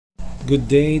Good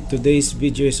day. Today's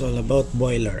video is all about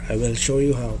boiler. I will show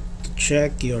you how to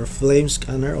check your flame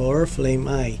scanner or flame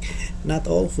eye.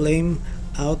 Not all flame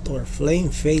out or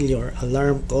flame failure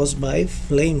alarm caused by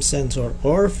flame sensor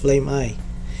or flame eye.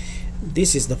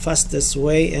 This is the fastest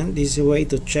way and easy way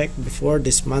to check before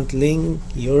dismantling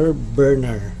your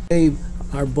burner.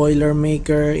 Our boiler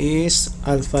maker is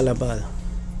Laval.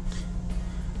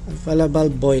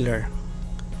 Laval boiler.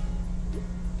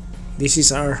 This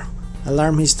is our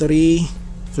alarm history,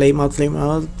 flame out,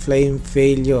 flame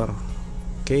failure.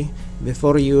 Okay,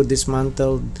 before you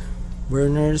dismantle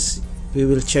burners, we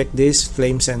will check this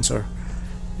flame sensor.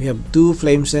 We have two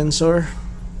flame sensor.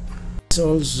 It's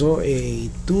also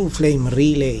a two flame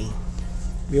relay.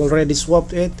 We already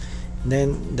swapped it.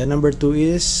 Then the number 2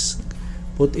 is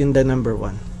put in the number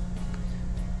 1.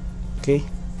 Okay,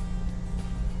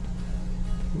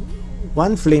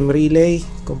 one flame relay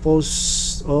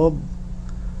composed of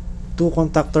two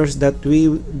contactors that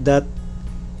it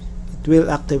will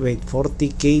activate 40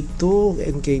 K2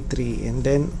 and K3, and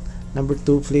then number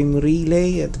 2 flame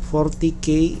relay at 40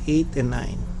 K8 and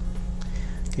 9.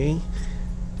 Okay,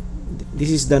 this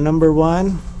is the number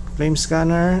 1 flame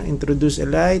scanner. Introduce a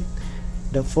light.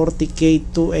 The 40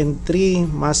 K2 and 3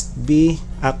 must be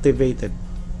activated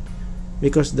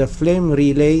because the flame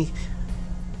relay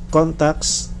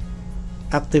contacts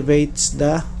activates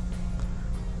the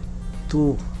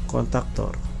 2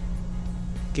 contactor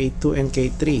K2 and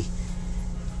K3,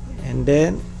 and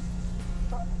then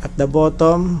at the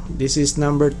bottom, this is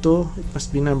number 2. It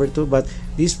must be number 2, but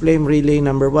this flame relay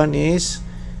number 1 is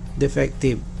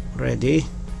defective already.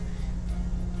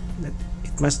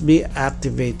 It must be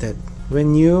activated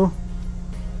when you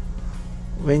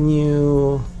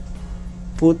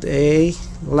put a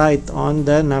light on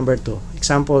the number 2.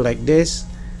 Example like this.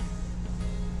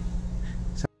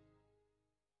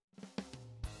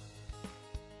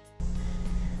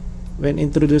 When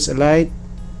introduce a light,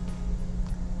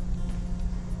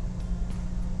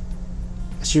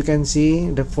 as you can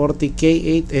see, the 40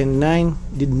 K8 and 9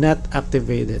 did not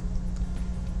activate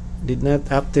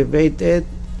it.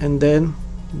 And then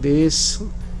this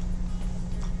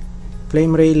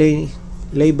flame relay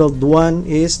labeled 1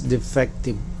 is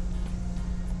defective.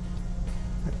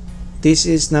 This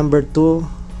is number 2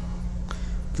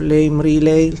 flame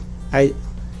relay. I'll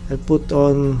put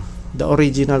on the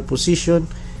original position.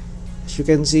 As you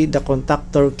can see, the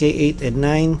contactor K8 and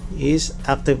 9 is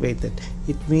activated.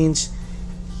 It means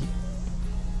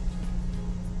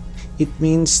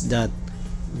that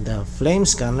the flame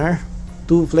scanner,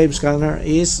 2 flame scanner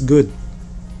is good.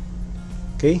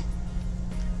 Okay,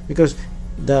 because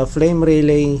the flame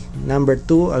relay number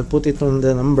 2, I'll put it on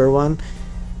the number 1,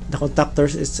 the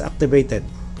contactors is activated,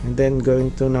 and then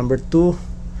going to number 2,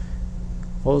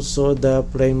 also the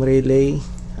flame relay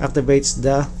activates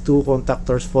the 2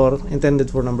 contactors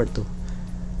intended for number 2.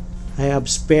 I have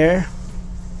spare.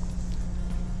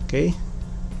 Okay,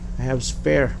 I have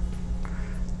spare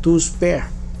 2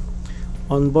 spare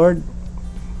on board,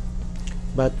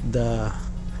 but the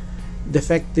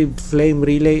defective flame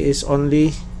relay is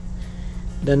only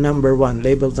the number 1,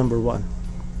 labeled number 1.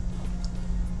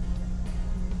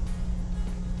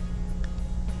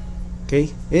 Okay,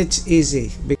 it's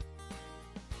easy.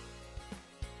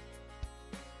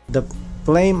 The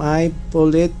flame eye,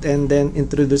 pull it and then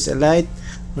introduce a light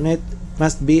on it.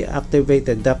 Must be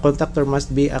activated. The contactor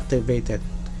must be activated.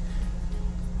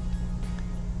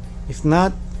 If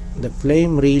not, the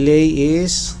flame relay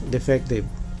is defective.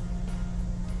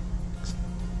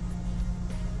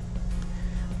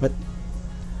 But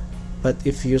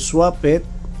if you swap it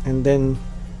and then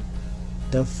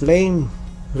the flame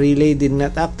relay did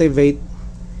not activate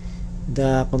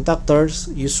the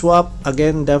contactors, you swap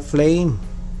again the flame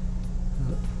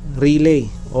relay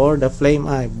or the flame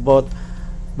eye, both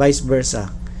vice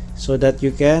versa, so that you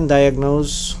can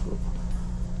diagnose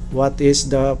what is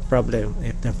the problem,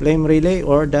 if the flame relay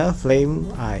or the flame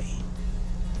eye.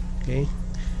 Okay,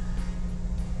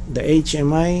 the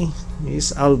HMI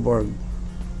is Aalborg.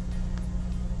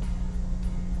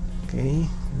 Okay,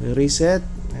 reset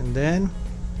and then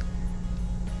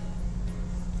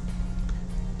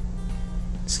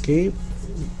escape,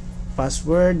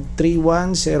 password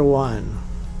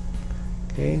 3101.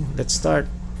 Okay, let's start.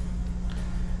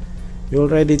 You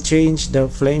already changed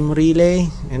the flame relay,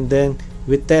 and then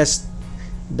we test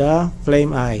the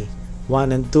flame eye.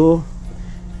 1 and 2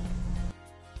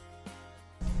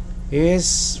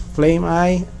 is flame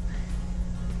eye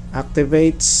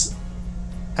activates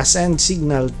a send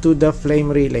signal to the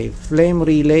flame relay. Flame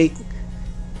relay,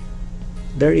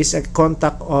 there is a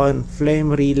contact on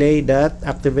flame relay that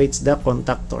activates the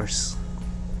contactors.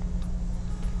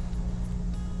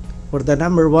 For the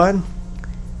number 1,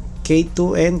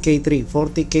 K2 and K3,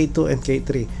 40 K2 and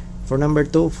K3. For number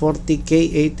 2, 40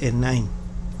 K8 and 9.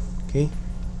 Okay,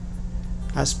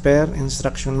 as per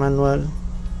instruction manual.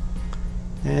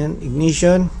 And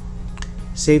ignition,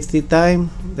 safety time.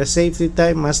 The safety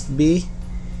time must be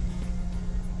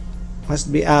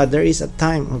there is a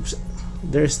time. Oops,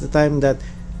 there is the time that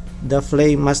the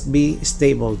flame must be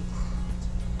stable.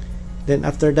 Then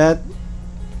after that,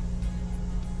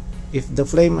 if the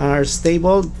flame are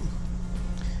stable,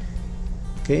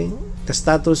 okay, the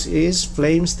status is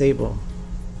flame stable.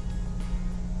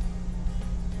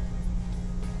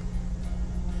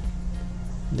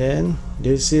 Then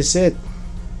this is it.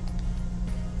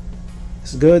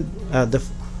 It's good. The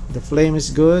flame is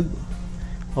good.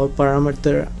 All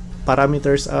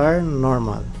parameters are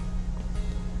normal.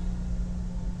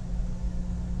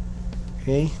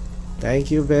 Okay,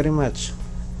 thank you very much.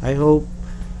 I hope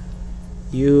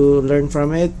you learn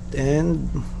from it, and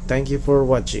thank you for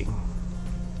watching.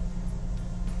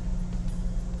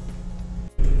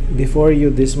 Before you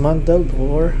dismantle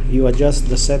or you adjust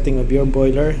the setting of your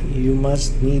boiler, you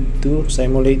must need to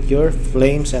simulate your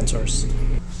flame sensors.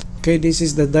 Okay, this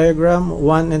is the diagram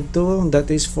 1 and 2, that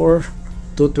is for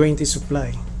 220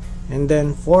 supply, and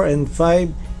then 4 and 5,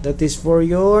 that is for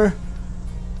your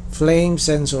flame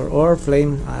sensor or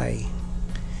flame eye.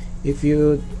 If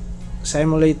you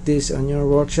simulate this on your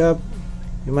workshop,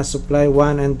 you must supply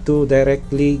 1 and 2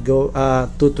 directly go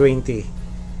 220,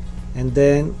 and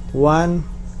then 1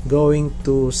 going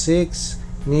to 6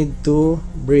 need to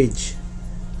bridge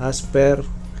as per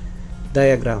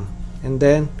diagram, and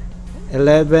then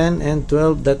 11 and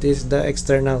 12, that is the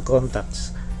external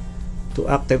contacts to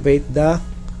activate the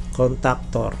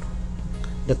contactor,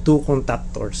 the 2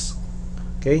 contactors.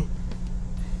 Okay,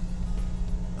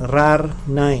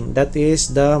 RAR9, that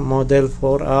is the model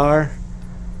for our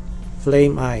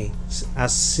flame eye,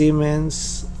 as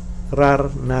Siemens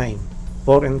RAR9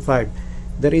 4 and 5.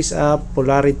 There is a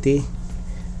polarity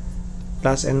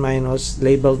plus and minus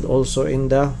labeled also in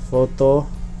the photo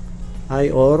eye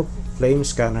or flame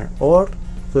scanner or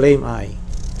flame eye.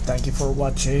 Thank you for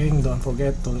watching. Don't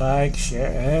forget to like,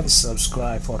 share and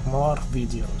subscribe for more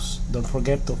videos. Don't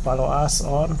forget to follow us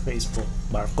on Facebook,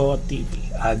 Barco TV.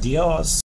 Adios!